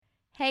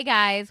Hey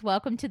guys,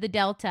 welcome to the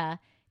Delta.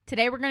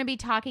 Today we're going to be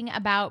talking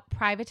about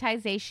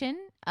privatization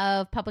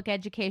of public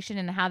education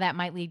and how that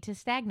might lead to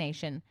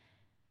stagnation.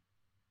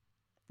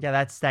 Yeah,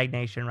 that's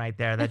stagnation right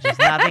there. That's just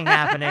nothing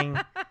happening.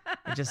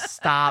 It just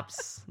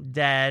stops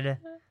dead.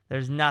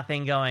 There's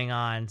nothing going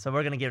on. So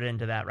we're going to get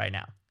into that right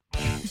now.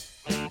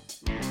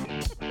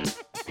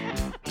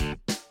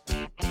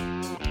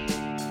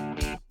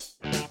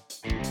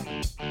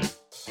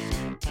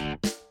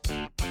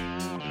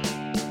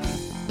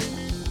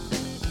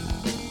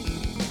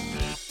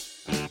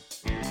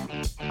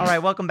 All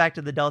right, welcome back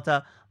to the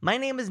Delta. My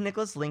name is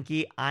Nicholas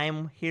Linke.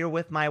 I'm here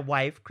with my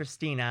wife,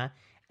 Christina,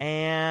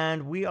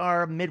 and we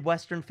are a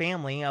Midwestern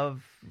family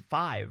of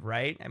 5,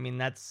 right? I mean,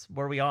 that's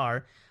where we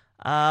are.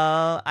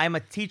 I'm a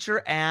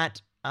teacher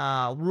at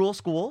rural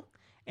school,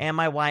 and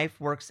my wife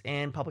works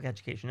in public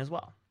education as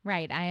well.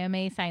 Right, I am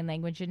a sign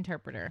language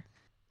interpreter.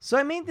 So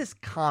I made this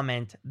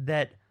comment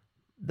that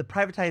the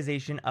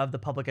privatization of the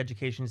public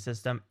education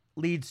system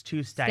leads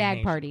to stagnation.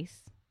 Stag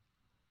parties.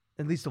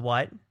 At least to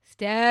what?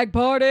 Stag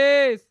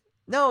parties!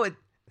 No,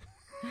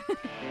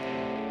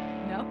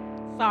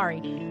 No? Sorry.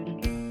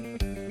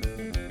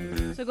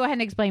 So go ahead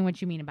and explain what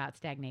you mean about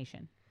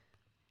stagnation.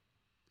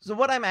 So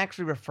what I'm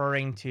actually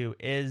referring to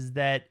is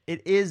that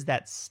it is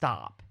that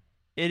stop.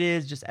 It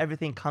is just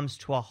everything comes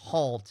to a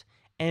halt,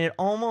 and it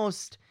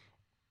almost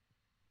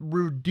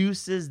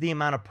reduces the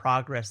amount of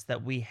progress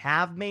that we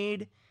have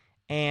made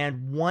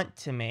and want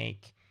to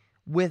make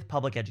with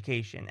public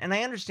education. And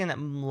I understand that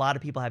a lot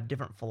of people have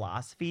different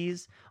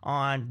philosophies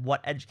on what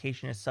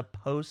education is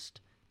supposed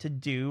to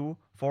do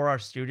for our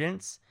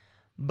students.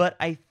 But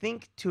I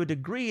think to a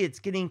degree it's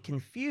getting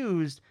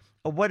confused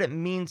of what it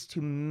means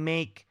to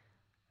make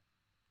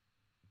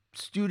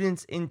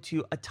students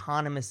into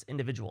autonomous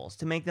individuals,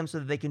 to make them so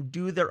that they can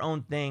do their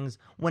own things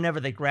whenever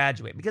they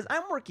graduate. Because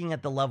I'm working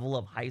at the level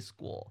of high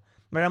school,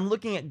 but I'm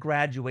looking at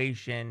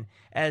graduation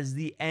as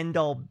the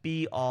end-all,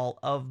 be-all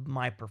of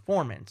my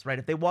performance, right?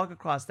 If they walk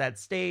across that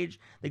stage,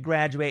 they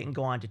graduate and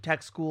go on to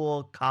tech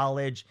school,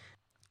 college,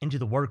 into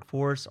the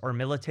workforce or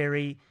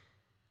military.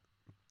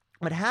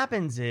 What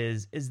happens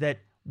is that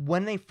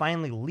when they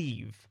finally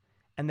leave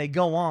and they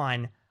go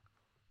on,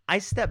 I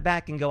step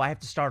back and go, I have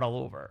to start all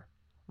over,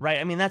 right?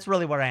 I mean, that's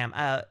really where I am.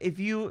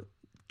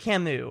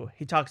 Camus,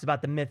 he talks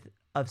about the myth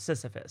of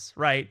Sisyphus,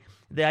 right?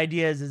 The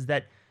idea is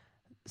that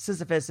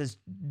Sisyphus is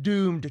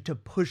doomed to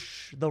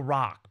push the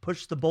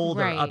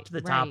boulder up to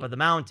the top of the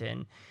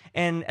mountain.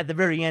 And at the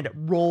very end, it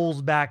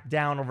rolls back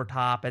down over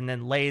top and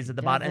then lays at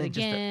the bottom. And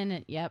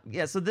again, yep.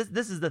 Yeah, so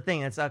this is the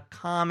thing. It's a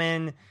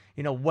common,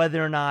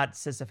 whether or not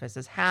Sisyphus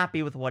is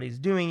happy with what he's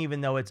doing,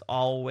 even though it's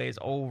always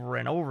over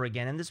and over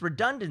again. And this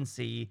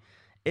redundancy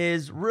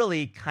is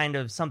really kind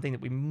of something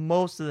that we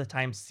most of the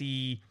time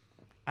see,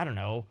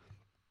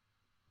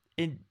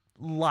 in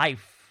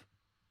life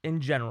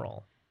in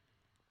general.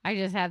 I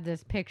just have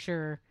this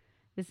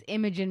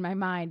image in my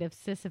mind of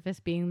Sisyphus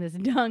being this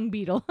dung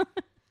beetle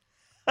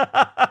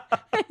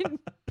and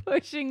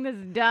pushing this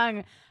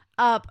dung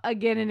up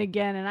again and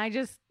again. And I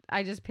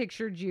just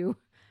pictured you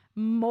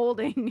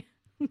molding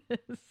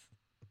this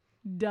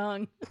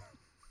dung.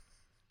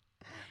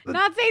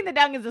 Not saying the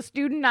dung is a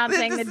student, not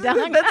saying the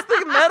dung. That's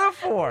the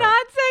metaphor.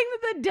 Not saying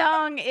that the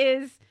dung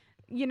is,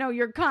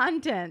 your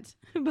content.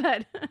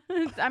 But,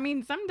 I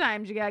mean,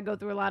 sometimes you got to go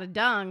through a lot of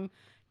dung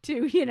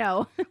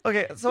to,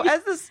 Okay, so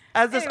as this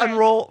anyway,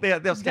 unroll,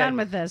 done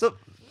with this. So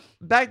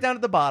back down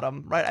to the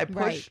bottom, right? I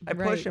push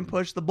and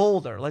push the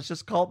boulder. Let's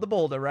just call it the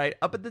boulder, right?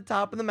 Up at the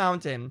top of the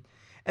mountain.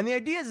 And the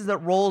idea is that it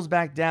rolls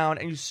back down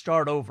and you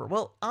start over.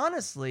 Well,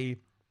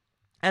 honestly,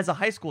 as a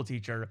high school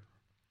teacher,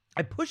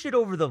 I push it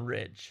over the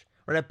ridge,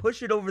 right? I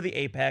push it over the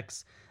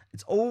apex.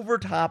 It's over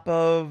top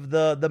of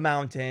the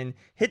mountain,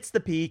 hits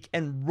the peak,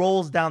 and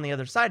rolls down the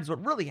other side is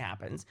what really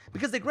happens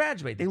because they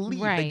graduate, they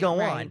leave, they go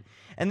on.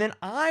 And then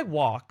I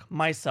walk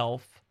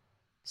myself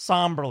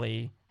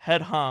somberly,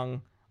 head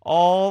hung,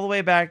 all the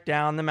way back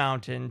down the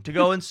mountain to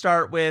go and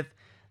start with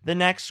the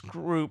next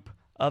group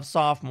of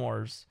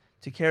sophomores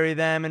to carry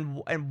them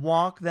and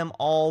walk them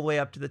all the way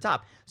up to the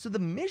top. So the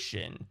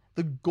mission,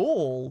 the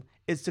goal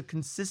is to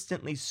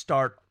consistently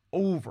start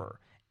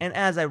over. And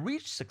as I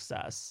reach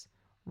success,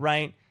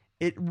 right,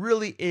 it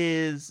really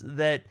is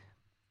that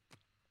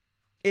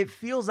it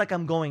feels like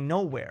I'm going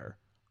nowhere.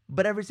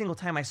 But every single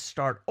time I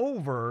start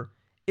over,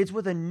 it's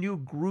with a new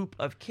group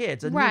of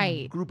kids, a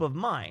new group of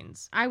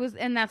minds.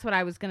 And that's what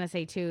I was going to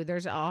say too.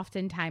 There's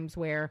often times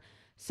where,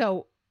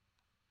 so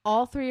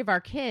all 3 of our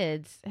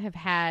kids have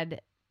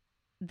had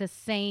the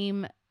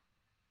same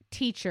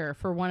teacher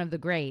for one of the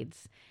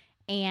grades.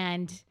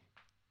 And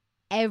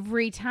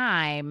every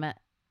time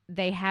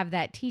they have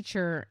that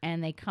teacher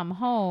and they come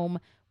home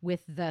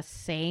with the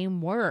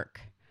same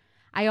work,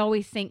 I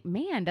always think,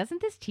 man,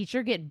 doesn't this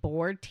teacher get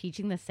bored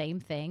teaching the same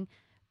thing?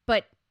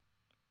 But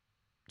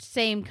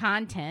same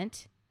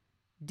content,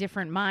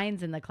 different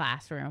minds in the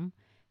classroom.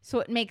 So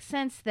it makes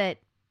sense that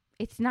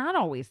it's not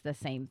always the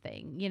same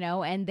thing,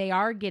 and they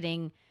are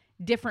getting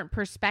different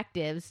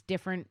perspectives,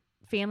 different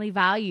family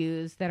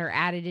values that are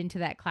added into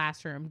that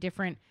classroom,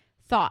 different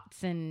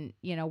thoughts and,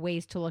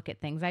 ways to look at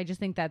things. I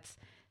just think that's,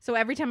 so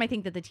every time I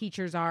think that the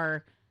teachers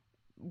are,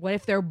 what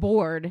if they're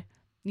bored,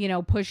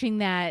 pushing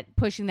that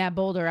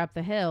boulder up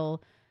the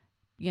hill,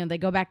 they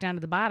go back down to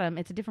the bottom,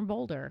 it's a different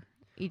boulder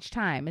each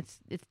time.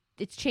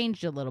 It's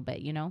changed a little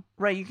bit,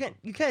 Right. You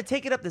kind of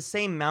take it up the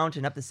same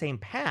mountain, up the same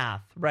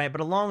path, right?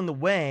 But along the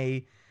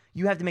way,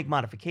 you have to make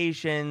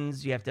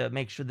modifications. You have to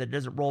make sure that it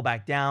doesn't roll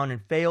back down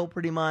and fail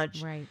pretty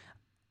much. Right.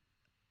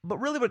 But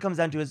really what it comes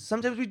down to is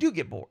sometimes we do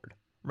get bored,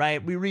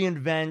 right? We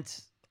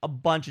reinvent a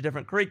bunch of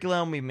different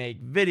curriculum. We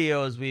make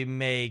videos. We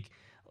make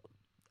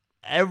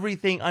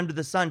everything under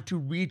the sun to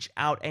reach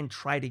out and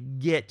try to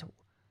get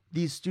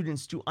these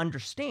students to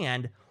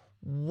understand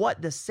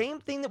what the same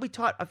thing that we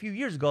taught a few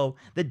years ago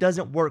that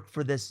doesn't work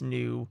for this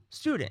new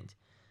student.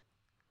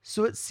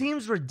 So it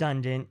seems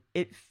redundant.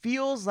 It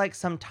feels like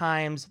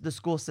sometimes the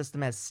school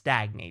system has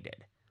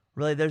stagnated.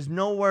 Really, there's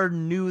nowhere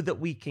new that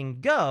we can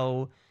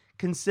go,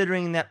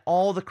 considering that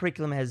all the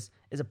curriculum is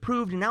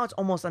approved and now it's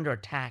almost under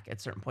attack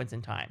at certain points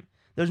in time.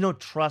 There's no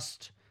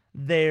trust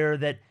there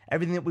that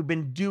everything that we've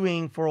been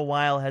doing for a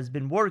while has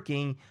been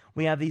working.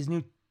 We have these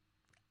new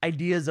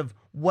ideas of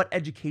what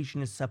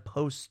education is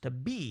supposed to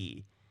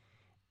be.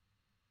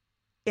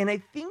 And I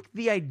think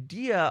the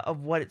idea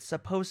of what it's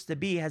supposed to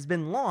be has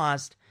been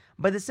lost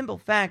by the simple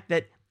fact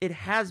that it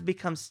has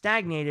become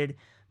stagnated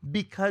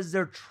because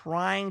they're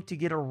trying to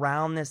get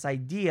around this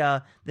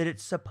idea that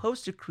it's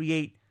supposed to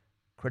create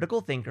critical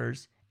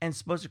thinkers and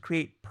supposed to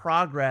create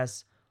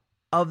progress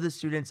of the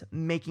students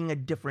making a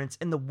difference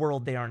in the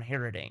world they are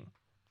inheriting.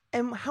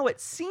 And how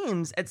it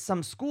seems at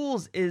some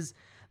schools is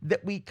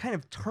that we kind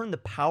of turn the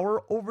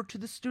power over to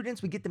the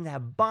students. We get them to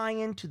have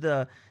buy-in to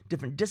the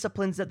different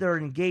disciplines that they're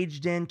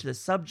engaged in, to the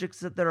subjects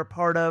that they're a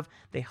part of.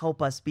 They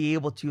help us be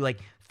able to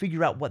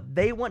figure out what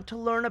they want to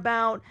learn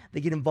about. They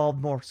get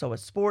involved more so with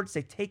sports.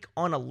 They take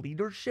on a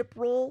leadership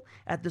role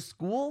at the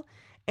school.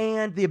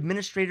 And the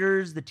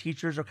administrators, the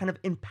teachers are kind of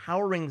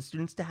empowering the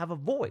students to have a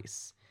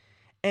voice.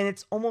 And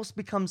it's almost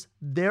becomes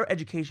their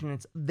education.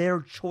 It's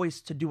their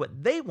choice to do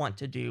what they want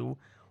to do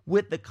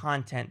with the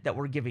content that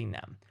we're giving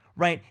them.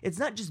 Right? It's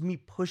not just me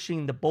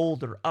pushing the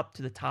boulder up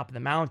to the top of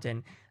the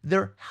mountain.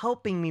 They're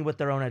helping me with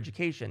their own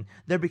education.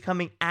 They're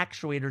becoming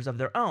actuators of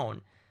their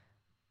own.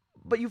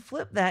 But you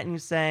flip that and you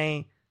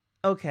say,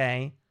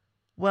 okay,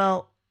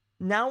 well,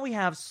 now we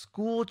have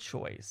school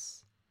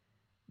choice,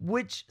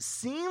 which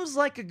seems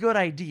like a good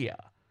idea,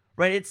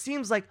 right? It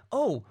seems like,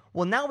 oh,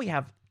 well, now we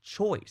have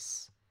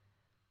choice.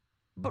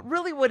 But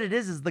really what it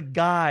is the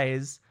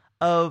guise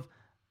of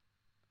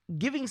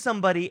giving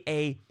somebody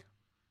a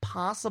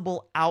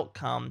possible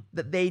outcome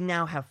that they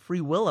now have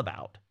free will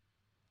about.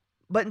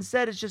 But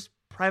instead, it's just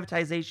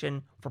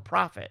privatization for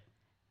profit.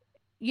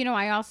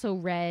 I also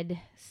read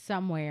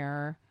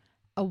somewhere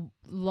a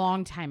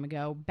long time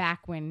ago,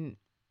 back when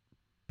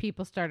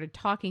people started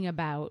talking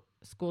about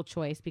school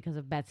choice because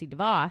of Betsy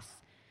DeVos,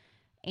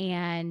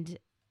 and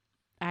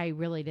I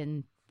really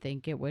didn't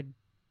think it would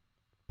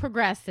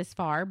progress this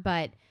far,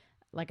 but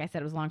like I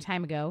said, it was a long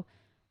time ago.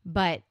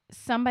 But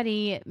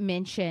somebody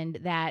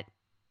mentioned that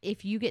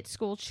if you get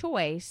school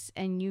choice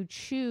and you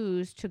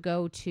choose to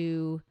go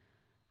to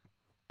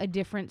a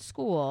different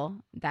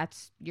school,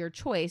 that's your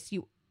choice.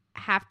 You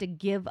have to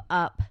give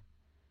up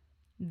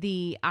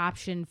the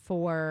option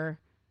for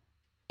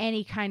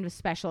any kind of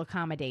special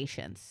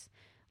accommodations.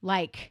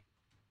 Like,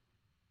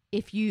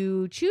 if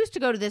you choose to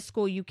go to this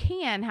school, you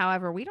can.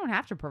 However, we don't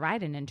have to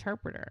provide an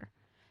interpreter.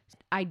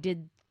 I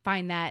did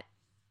find that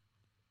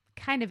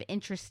kind of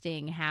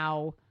interesting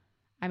how,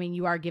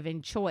 you are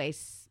given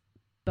choice,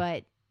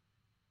 but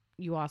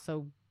you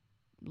also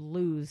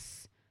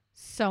lose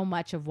so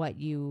much of what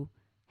you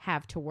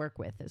have to work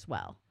with as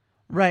well.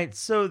 Right.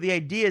 So the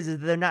idea is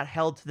that they're not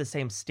held to the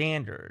same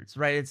standards,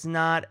 right? It's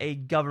not a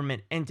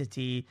government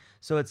entity.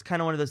 So it's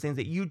kind of one of those things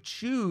that you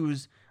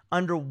choose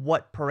under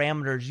what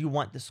parameters you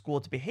want the school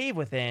to behave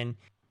within,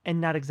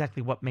 and not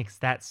exactly what makes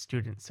that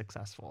student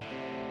successful.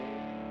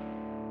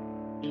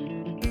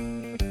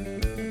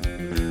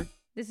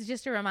 This is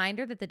just a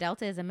reminder that the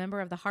Delta is a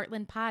member of the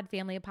Heartland Pod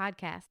family of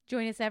podcasts.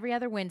 Join us every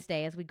other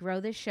Wednesday as we grow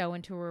this show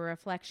into a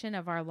reflection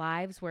of our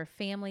lives where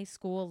family,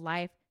 school,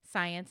 life,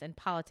 science, and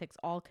politics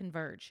all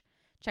converge.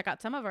 Check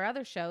out some of our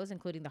other shows,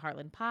 including the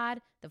Heartland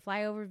Pod, the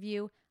Flyover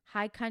View,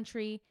 High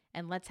Country,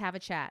 and Let's Have a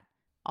Chat.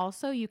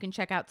 Also, you can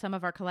check out some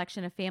of our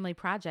collection of family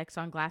projects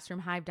on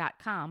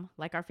glassroomhive.com,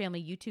 like our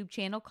family YouTube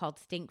channel called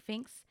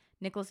Stinkfinks,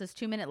 Nicholas's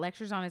 2-minute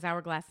lectures on his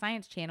Hourglass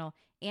Science channel,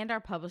 and our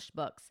published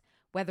books,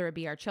 whether it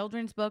be our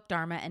children's book,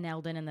 Dharma and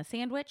Eldon and the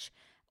Sandwich,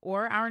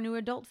 or our new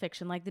adult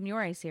fiction like the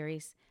Murray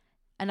series.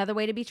 Another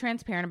way to be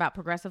transparent about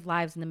progressive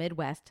lives in the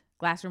Midwest,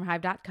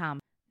 glassroomhive.com.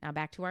 Now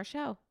back to our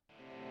show.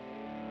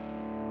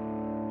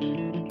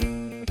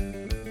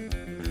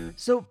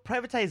 So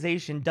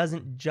privatization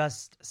doesn't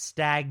just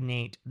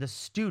stagnate the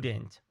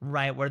student,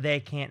 right, where they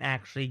can't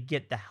actually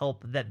get the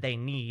help that they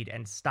need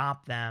and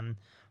stop them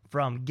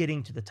from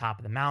getting to the top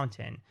of the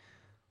mountain.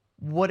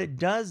 What it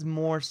does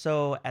more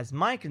so, as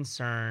my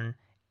concern,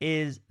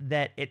 is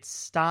that it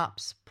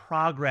stops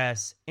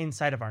progress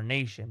inside of our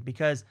nation.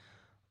 Because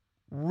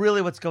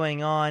really what's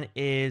going on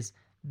is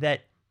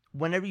that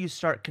whenever you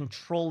start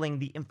controlling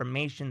the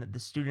information that the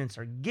students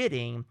are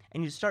getting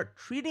and you start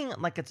treating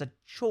it like it's a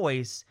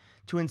choice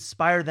to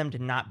inspire them to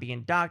not be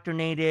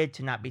indoctrinated,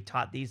 to not be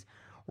taught these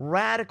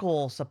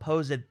radical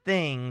supposed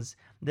things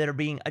that are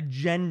being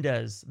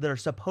agendas that are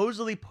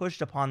supposedly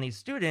pushed upon these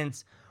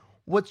students,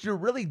 what you're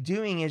really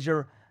doing is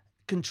you're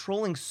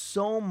controlling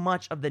so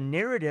much of the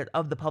narrative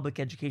of the public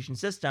education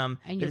system.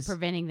 And you're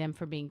preventing them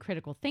from being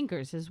critical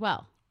thinkers as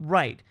well.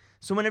 Right.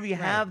 So whenever you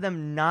have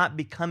them not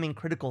becoming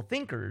critical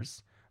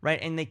thinkers, right,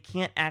 and they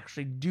can't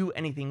actually do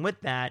anything with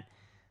that,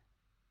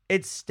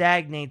 it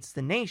stagnates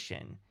the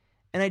nation.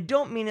 And I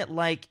don't mean it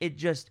like it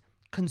just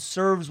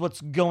conserves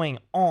what's going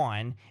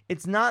on.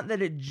 It's not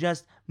that it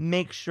just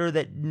makes sure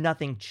that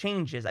nothing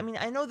changes. I mean,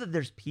 I know that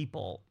there's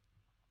people,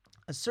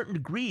 a certain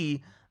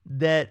degree,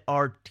 that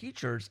are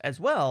teachers as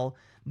well,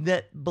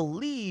 that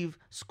believe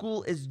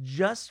school is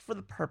just for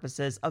the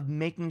purposes of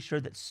making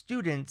sure that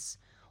students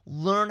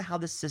learn how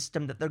the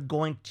system that they're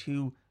going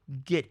to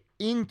get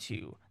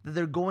into, that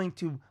they're going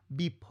to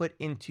be put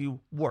into,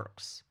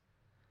 works.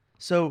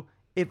 So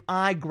if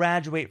I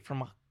graduate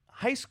from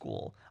high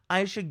school,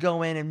 I should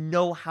go in and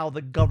know how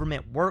the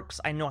government works.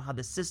 I know how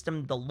the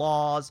system, the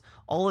laws,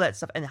 all of that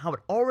stuff, and how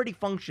it already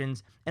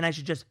functions, and I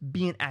should just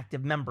be an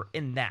active member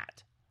in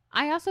that.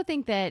 I also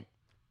think that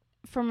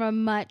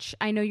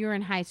I know you're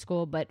in high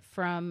school, but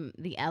from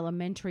the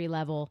elementary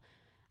level,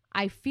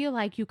 I feel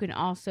like you can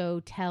also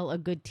tell a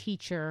good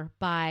teacher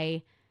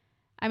by,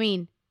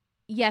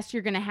 yes,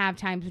 you're going to have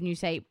times when you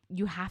say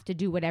you have to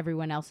do what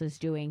everyone else is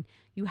doing.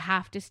 You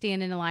have to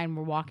stand in a line.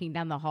 We're walking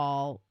down the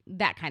hall,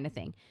 that kind of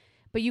thing.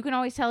 But you can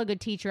always tell a good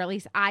teacher, at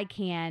least I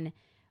can,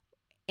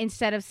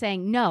 instead of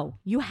saying, no,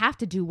 you have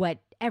to do what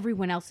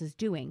everyone else is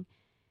doing.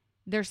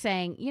 They're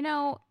saying,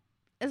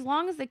 as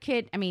long as the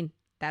kid,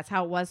 that's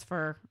how it was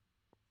for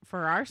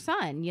our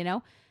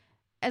son,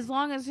 as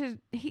long as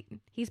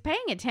he's paying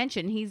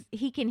attention,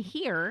 he can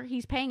hear,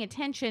 he's paying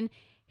attention,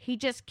 he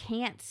just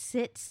can't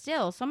sit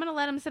still. So I'm going to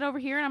let him sit over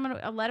here and I'm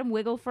going to let him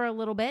wiggle for a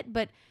little bit,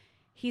 but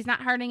he's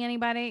not hurting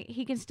anybody.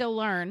 He can still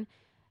learn.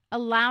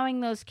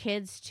 Allowing those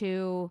kids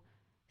to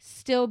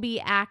still be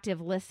active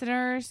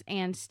listeners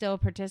and still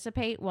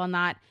participate while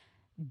not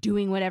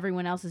doing what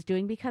everyone else is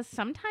doing, because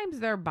sometimes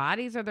their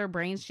bodies or their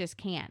brains just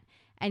can't.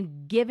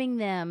 And giving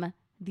them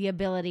the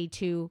ability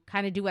to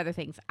kind of do other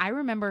things. I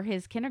remember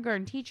his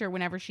kindergarten teacher,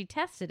 whenever she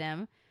tested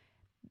him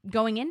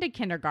going into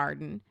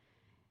kindergarten,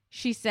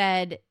 she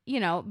said,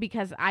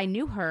 because I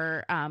knew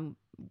her,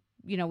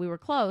 we were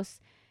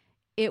close.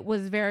 It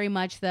was very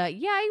much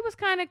he was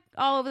kind of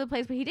all over the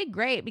place, but he did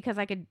great because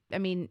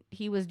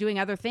he was doing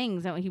other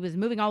things. He was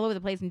moving all over the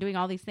place and doing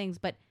all these things,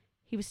 but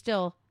he was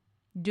still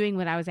doing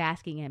what I was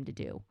asking him to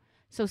do.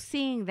 So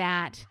seeing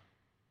that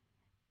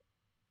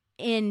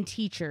in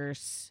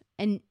teachers,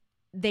 and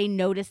they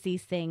notice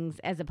these things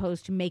as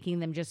opposed to making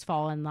them just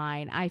fall in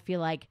line. I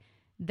feel like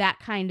that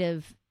kind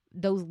of,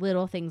 those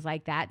little things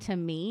like that, to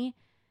me,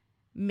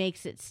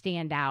 makes it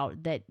stand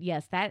out that,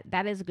 yes,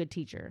 that is a good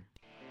teacher.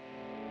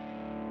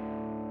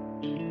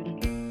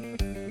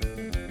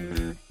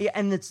 Yeah,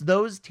 and it's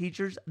those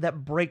teachers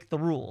that break the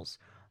rules.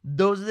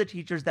 Those are the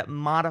teachers that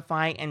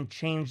modify and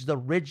change the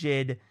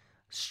rigid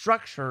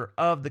structure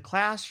of the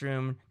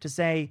classroom to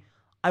say,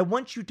 I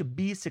want you to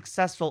be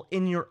successful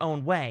in your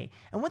own way.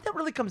 And what that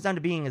really comes down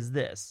to being is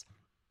this.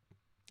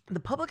 The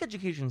public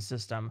education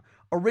system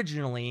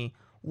originally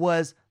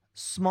was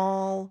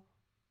small,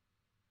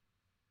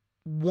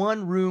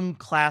 one-room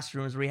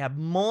classrooms where you have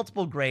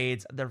multiple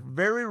grades. They're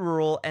very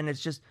rural, and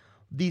it's just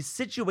these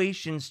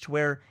situations to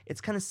where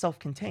it's kind of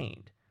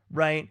self-contained,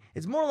 right?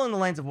 It's more along the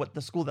lines of what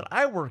the school that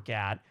I work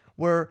at,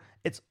 where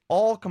it's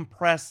all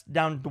compressed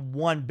down to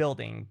one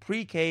building,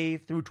 pre-K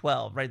through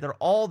 12, right? They're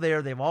all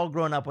there. They've all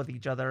grown up with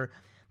each other.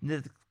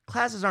 The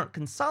classes aren't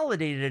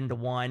consolidated into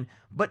one,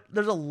 but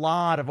there's a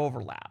lot of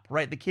overlap,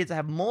 right? The kids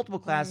have multiple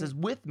classes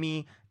with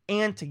me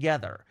and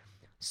together.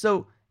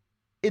 So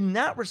in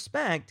that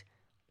respect,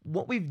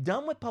 what we've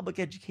done with public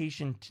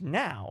education to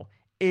now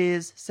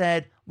is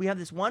said, we have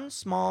this one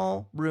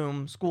small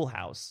room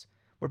schoolhouse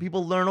where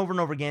people learn over and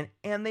over again,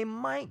 and they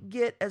might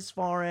get as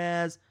far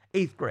as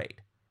 8th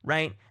grade.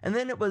 Right? And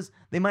then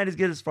they might as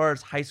get as far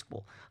as high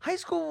school. High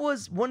school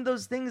was one of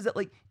those things that,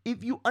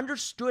 if you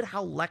understood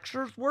how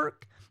lectures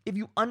work, if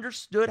you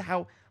understood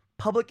how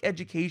public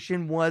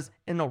education was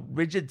in a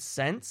rigid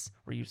sense,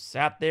 where you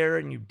sat there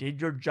and you did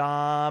your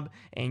job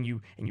and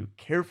you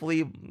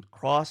carefully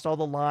crossed all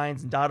the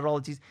lines and dotted all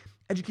the T's,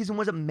 education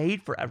wasn't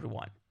made for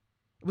everyone.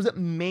 It wasn't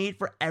made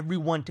for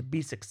everyone to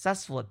be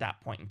successful at that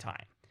point in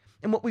time.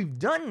 And what we've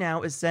done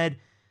now is said,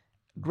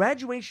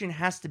 graduation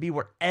has to be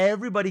where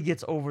everybody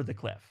gets over the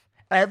cliff.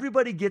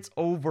 Everybody gets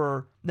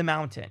over the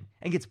mountain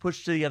and gets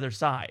pushed to the other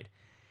side.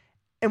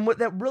 And what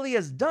that really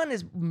has done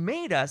is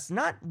made us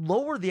not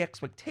lower the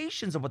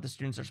expectations of what the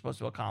students are supposed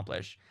to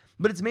accomplish,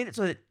 but it's made it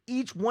so that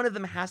each one of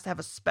them has to have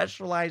a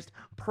specialized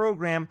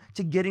program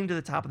to getting to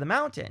the top of the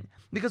mountain.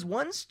 Because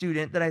one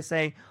student that I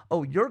say,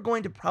 oh, you're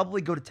going to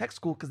probably go to tech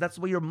school because that's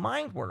the way your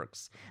mind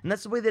works. And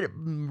that's the way that it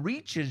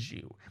reaches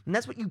you. And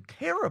that's what you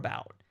care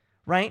about,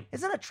 right?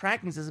 It's not a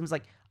tracking system. It's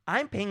like,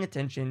 I'm paying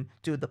attention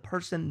to the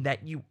person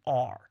that you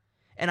are,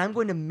 and I'm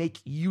going to make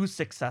you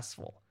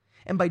successful.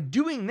 And by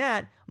doing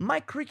that,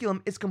 my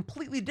curriculum is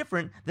completely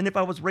different than if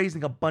I was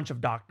raising a bunch of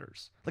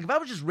doctors. Like if I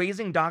was just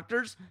raising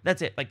doctors,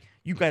 that's it. Like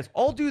you guys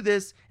all do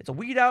this. It's a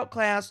weed out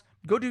class.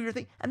 Go do your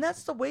thing. And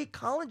that's the way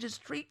colleges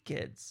treat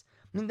kids.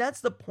 I mean,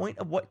 that's the point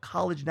of what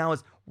college now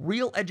is,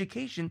 real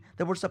education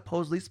that we're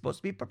supposed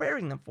to be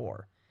preparing them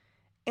for.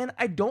 And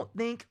I don't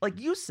think, like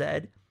you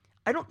said,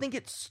 I don't think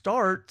it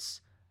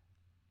starts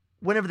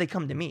whenever they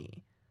come to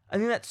me. I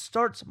think that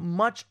starts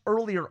much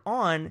earlier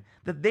on,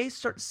 that they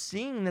start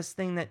seeing this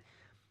thing that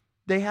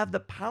they have the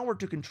power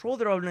to control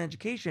their own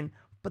education,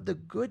 but the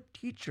good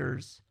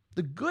teachers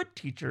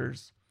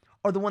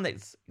are the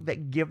ones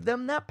that give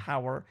them that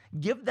power,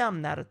 give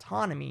them that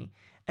autonomy,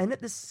 and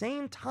at the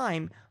same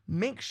time,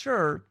 make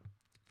sure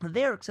that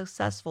they are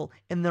successful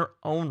in their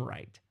own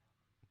right.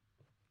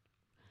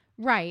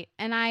 Right.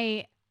 And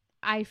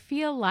I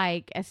feel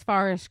like, as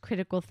far as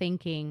critical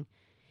thinking,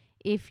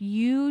 if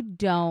you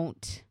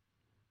don't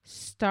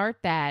start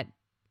that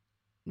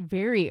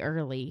very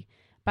early,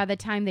 by the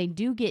time they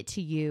do get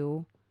to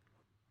you,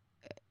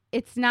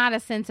 it's not a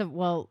sense of,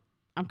 well,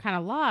 I'm kind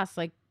of lost.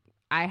 Like,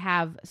 I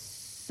have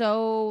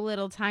so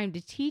little time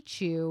to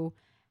teach you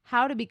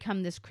how to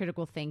become this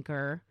critical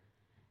thinker.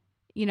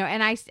 You know,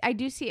 and I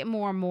do see it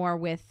more and more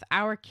with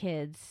our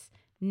kids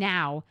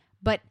now,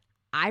 but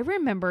I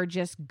remember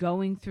just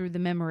going through the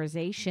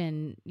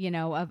memorization, you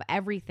know, of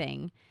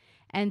everything.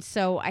 And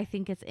so I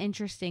think it's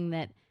interesting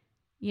that,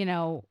 you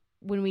know,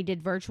 when we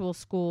did virtual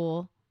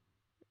school,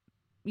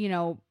 you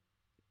know,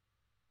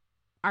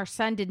 our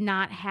son did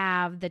not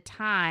have the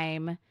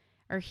time,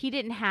 or he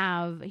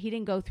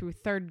didn't go through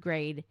third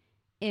grade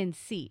in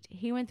seat.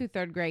 He went through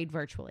third grade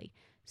virtually.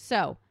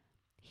 So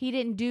he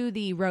didn't do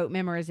the rote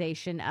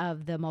memorization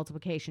of the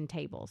multiplication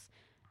tables,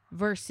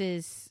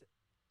 versus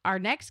our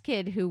next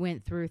kid who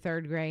went through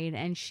third grade,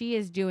 and she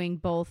is doing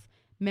both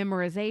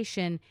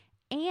memorization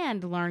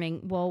and learning,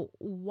 well,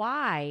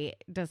 why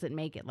does it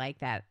make it like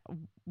that?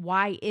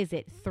 Why is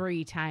it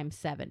 3 times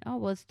 7? Oh,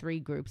 well, it's 3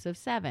 groups of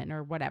 7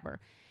 or whatever.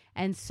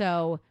 And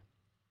so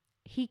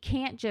he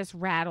can't just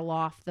rattle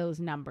off those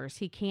numbers.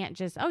 He can't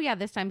just, oh yeah,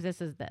 this times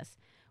this is this,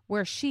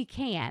 where she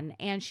can,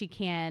 and she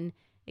can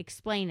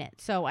explain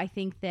it. So I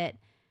think that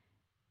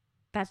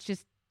that's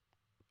just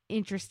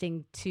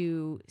interesting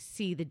to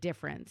see the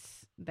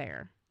difference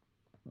there.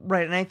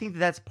 Right. And I think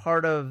that's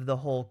part of the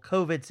whole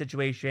COVID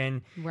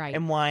situation, right,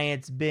 and why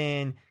it's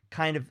been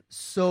kind of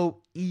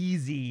so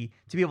easy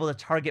to be able to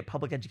target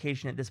public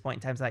education at this point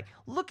in time. It's like,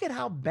 look at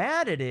how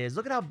bad it is.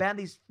 Look at how bad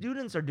these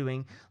students are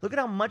doing. Look at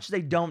how much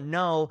they don't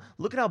know.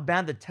 Look at how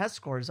bad the test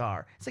scores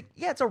are. It's like,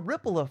 yeah, it's a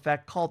ripple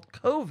effect called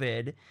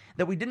COVID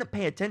that we didn't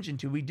pay attention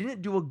to. We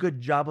didn't do a good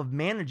job of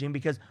managing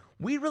because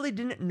we really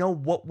didn't know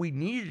what we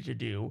needed to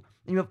do.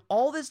 And you have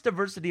all this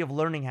diversity of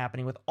learning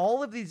happening with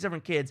all of these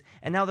different kids,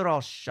 and now they're all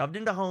shoved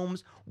into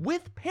homes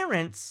with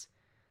parents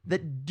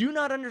that do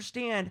not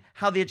understand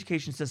how the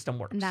education system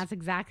works. And that's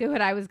exactly what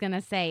I was going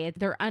to say.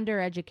 They're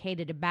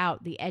undereducated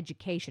about the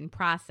education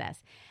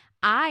process.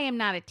 I am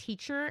not a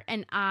teacher,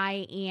 but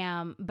I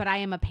am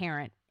a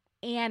parent,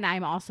 and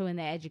I'm also in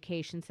the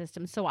education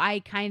system. So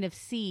I kind of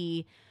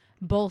see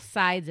both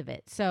sides of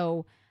it.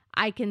 So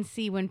I can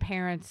see when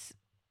parents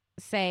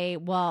say,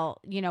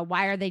 well, you know,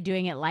 why are they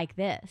doing it like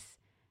this?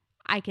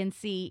 I can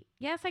see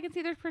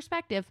their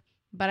perspective,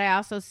 but I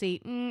also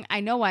see, I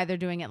know why they're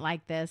doing it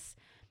like this.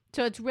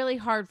 So it's really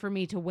hard for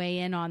me to weigh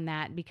in on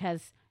that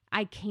because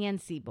I can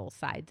see both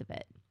sides of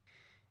it.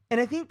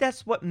 And I think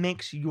that's what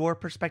makes your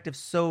perspective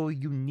so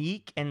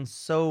unique and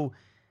so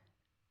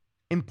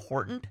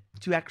important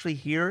to actually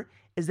hear,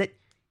 is that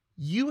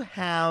you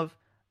have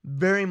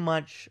very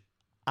much,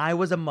 I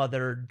was a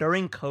mother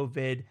during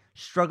COVID,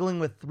 struggling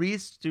with 3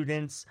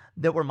 students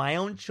that were my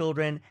own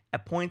children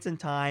at points in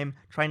time,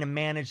 trying to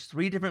manage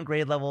 3 different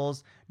grade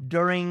levels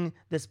during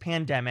this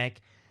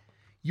pandemic.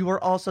 You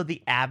are also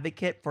the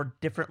advocate for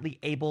differently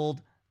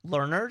abled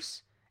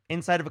learners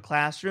inside of a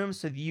classroom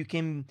so that you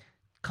can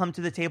come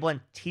to the table and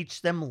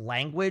teach them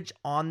language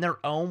on their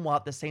own while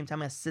at the same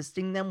time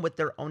assisting them with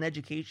their own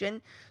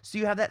education. So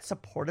you have that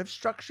supportive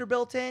structure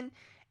built in,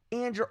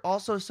 and you're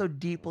also so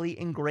deeply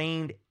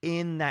ingrained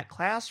in that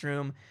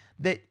classroom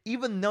that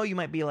even though you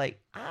might be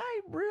like, I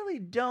really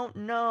don't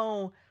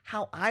know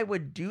how I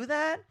would do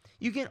that,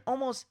 you can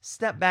almost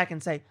step back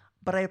and say,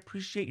 but I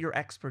appreciate your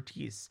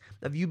expertise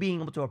of you being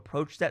able to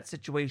approach that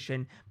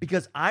situation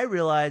because I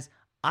realize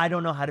I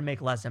don't know how to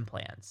make lesson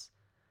plans.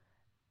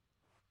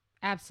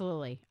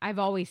 Absolutely. I've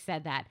always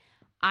said that.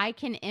 I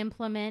can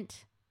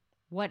implement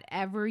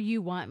whatever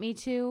you want me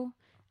to,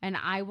 and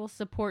I will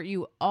support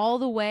you all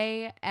the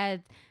way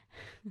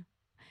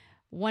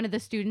one of the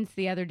students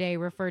the other day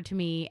referred to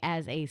me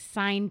as a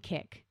sign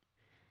kick.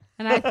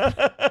 And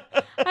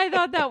I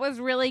thought that was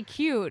really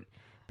cute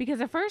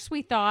because at first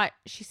we thought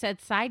she said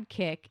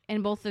sidekick,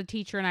 and both the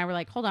teacher and I were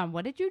like, hold on,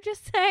 what did you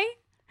just say?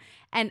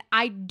 And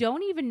I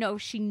don't even know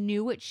if she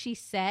knew what she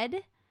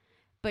said,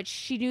 but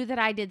she knew that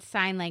I did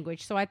sign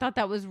language. So I thought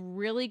that was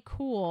really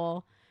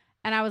cool.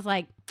 And I was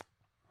like,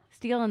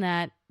 stealing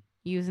that,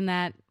 using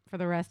that for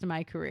the rest of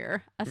my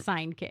career, a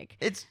sign kick.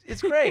 It's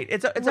great.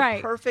 It's a Right.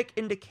 a perfect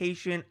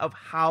indication of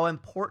how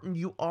important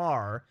you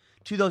are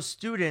to those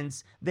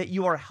students that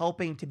you are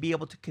helping to be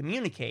able to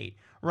communicate,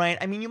 right?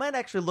 I mean, you might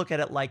actually look at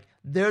it like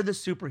they're the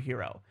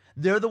superhero.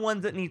 They're the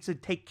ones that need to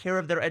take care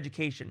of their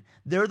education.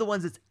 They're the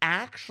ones that's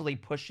actually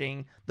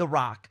pushing the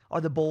rock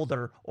or the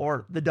boulder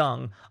or the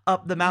dung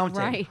up the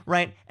mountain,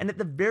 right? And at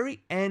the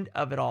very end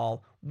of it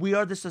all, we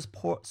are the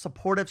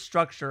supportive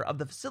structure of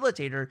the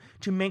facilitator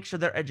to make sure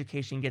their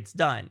education gets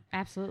done.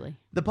 Absolutely.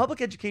 The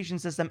public education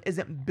system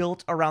isn't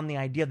built around the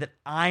idea that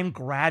I'm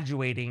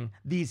graduating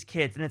these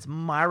kids and it's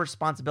my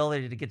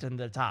responsibility to get to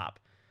the top.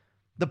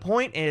 The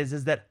point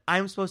is that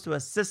I'm supposed to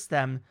assist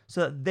them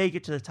so that they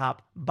get to the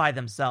top by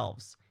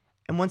themselves.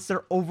 And once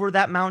they're over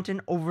that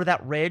mountain, over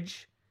that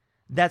ridge,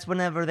 that's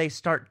whenever they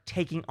start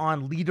taking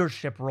on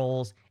leadership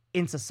roles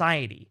in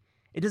society.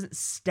 It doesn't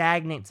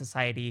stagnate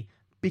society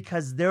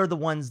because they're the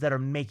ones that are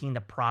making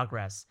the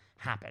progress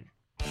happen.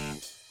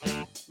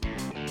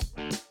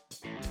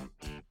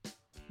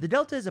 The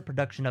Delta is a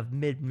production of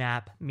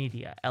Midmap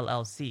Media,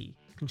 LLC.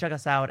 You can check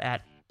us out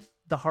at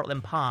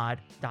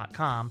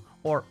theheartlandpod.com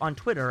or on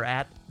Twitter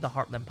at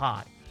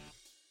theheartlandpod.